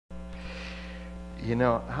You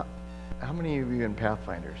know, how many of you in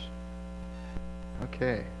Pathfinders?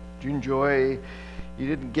 Okay. Did you enjoy, you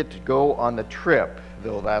didn't get to go on the trip,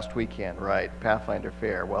 though, last weekend, right? Pathfinder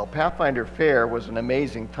Fair. Well, Pathfinder Fair was an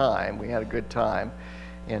amazing time. We had a good time.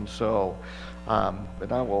 And so, but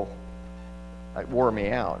now it wore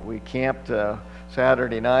me out. We camped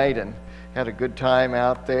Saturday night and had a good time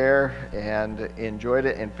out there and enjoyed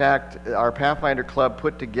it. In fact, our Pathfinder Club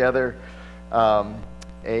put together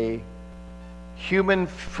a human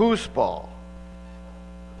foosball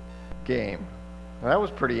game. Well, that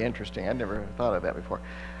was pretty interesting. I never thought of that before.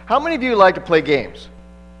 How many of you like to play games?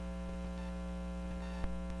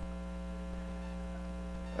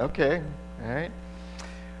 Okay, all right.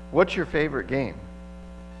 What's your favorite game?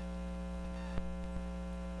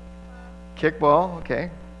 Kickball, okay.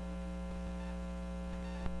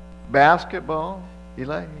 Basketball,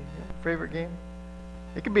 Eli, favorite game?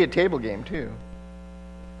 It could be a table game too.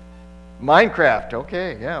 Minecraft,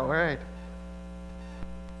 okay, yeah, all right.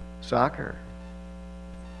 Soccer,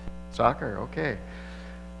 okay.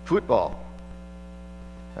 Football,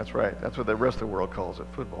 that's right, that's what the rest of the world calls it,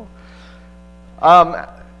 football.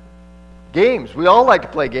 Games, we all like to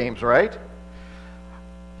play games, right?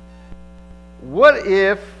 What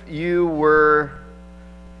if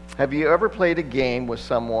have you ever played a game with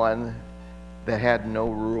someone that had no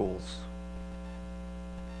rules?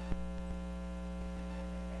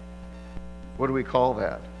 What do we call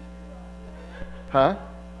that? Huh?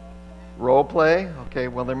 Role play? Okay,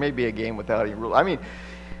 well, there may be a game without any rules. I mean,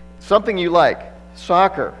 something you like,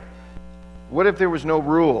 soccer. What if there was no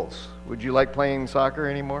rules? Would you like playing soccer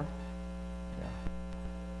anymore? Yeah.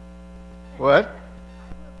 What?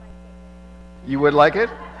 You would like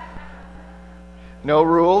it? No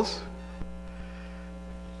rules?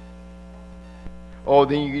 Oh,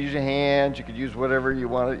 then you could use your hands, you could use whatever you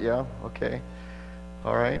wanted, yeah, okay.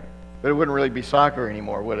 All right. But it wouldn't really be soccer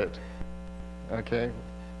anymore, would it? Okay.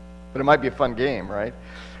 But it might be a fun game, right?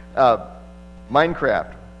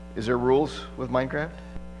 Minecraft. Is there rules with Minecraft?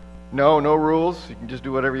 No rules. You can just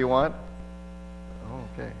do whatever you want? Oh,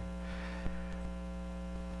 okay.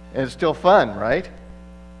 And it's still fun, right?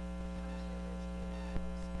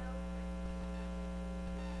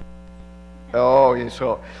 Oh,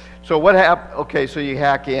 so what happened? Okay, so you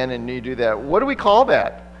hack in and you do that. What do we call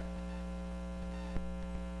that?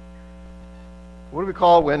 What do we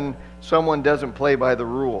call when someone doesn't play by the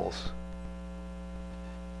rules?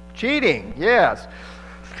 Cheating, yes.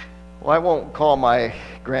 Well, I won't call my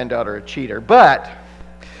granddaughter a cheater, but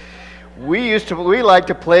we like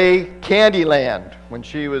to play Candyland when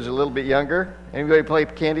she was a little bit younger. Anybody play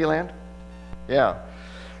Candyland? Yeah.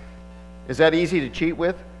 Is that easy to cheat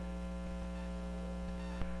with?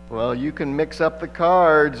 Well, you can mix up the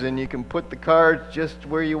cards and you can put the cards just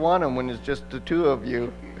where you want them when it's just the two of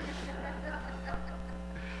you.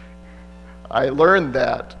 I learned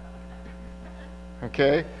that.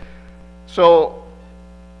 Okay? So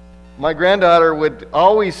my granddaughter would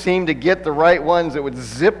always seem to get the right ones that would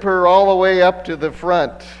zip her all the way up to the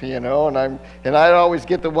front, you know, and I'd always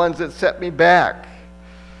get the ones that set me back.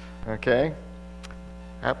 Okay?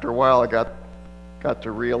 After a while I got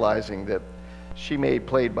to realizing that she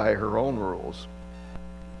played by her own rules.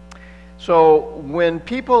 So when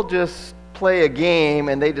people just play a game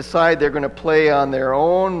and they decide they're going to play on their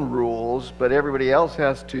own rules, but everybody else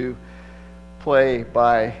has to play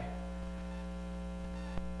by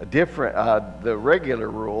the regular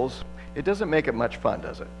rules, it doesn't make it much fun,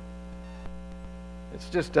 does it? It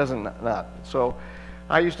just doesn't not. So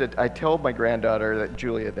I told my granddaughter,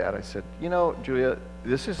 Julia, that I said, you know, Julia,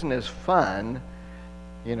 this isn't as fun.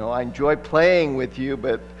 You know, I enjoy playing with you,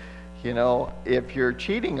 but you know, if you're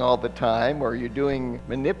cheating all the time or you're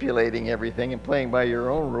manipulating everything and playing by your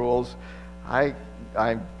own rules, I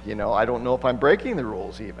don't know if I'm breaking the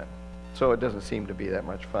rules even. So it doesn't seem to be that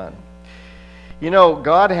much fun. You know,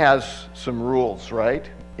 God has some rules, right,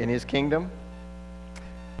 in His kingdom.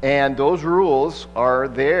 And those rules are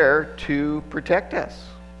there to protect us.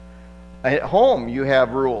 At home, you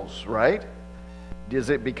have rules, right? Is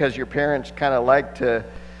it because your parents kind of like to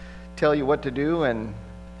tell you what to do and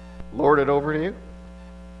lord it over to you?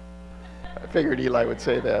 I figured Eli would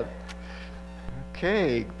say that.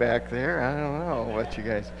 Okay, back there, I don't know what you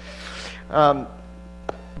guys.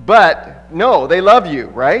 But no, they love you,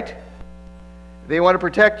 right? They want to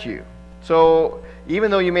protect you. So even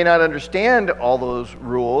though you may not understand all those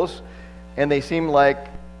rules, and they seem like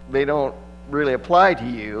they don't really apply to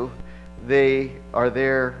you, they are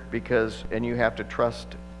there and you have to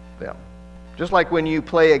trust them. Just like when you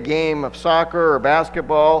play a game of soccer or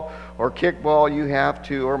basketball or kickball,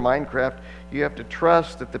 or Minecraft, you have to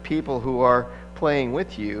trust that the people who are playing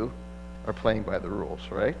with you are playing by the rules,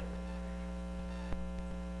 right?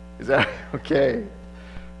 Is that okay?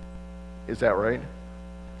 Is that right?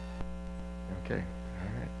 Okay.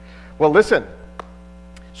 All right. Well, listen.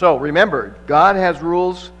 So remember, God has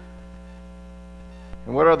rules.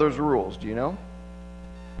 And what are those rules? Do you know?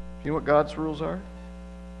 Do you know what God's rules are?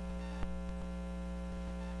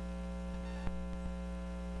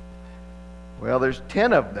 Well, there's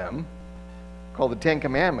 10 of them, called the 10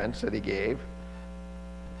 Commandments that he gave.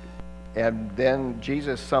 And then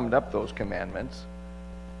Jesus summed up those commandments.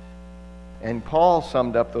 And Paul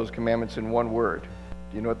summed up those commandments in one word.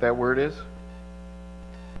 Do you know what that word is?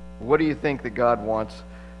 What do you think that God wants?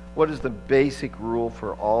 What is the basic rule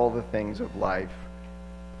for all the things of life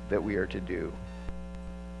that we are to do?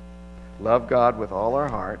 Love God with all our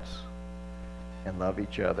hearts and love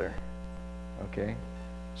each other. Okay?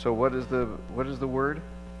 So what is the word?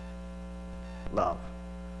 Love.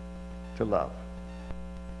 To love.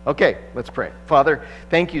 Okay, let's pray. Father,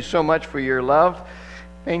 thank you so much for your love.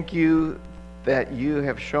 Thank you that you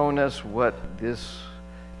have shown us what this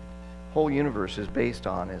whole universe is based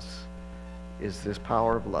on, is this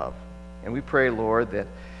power of love. And we pray, Lord, that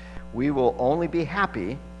we will only be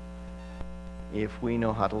happy if we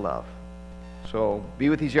know how to love. So be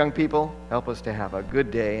with these young people. Help us to have a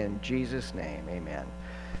good day. In Jesus' name, amen.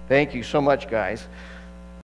 Thank you so much, guys.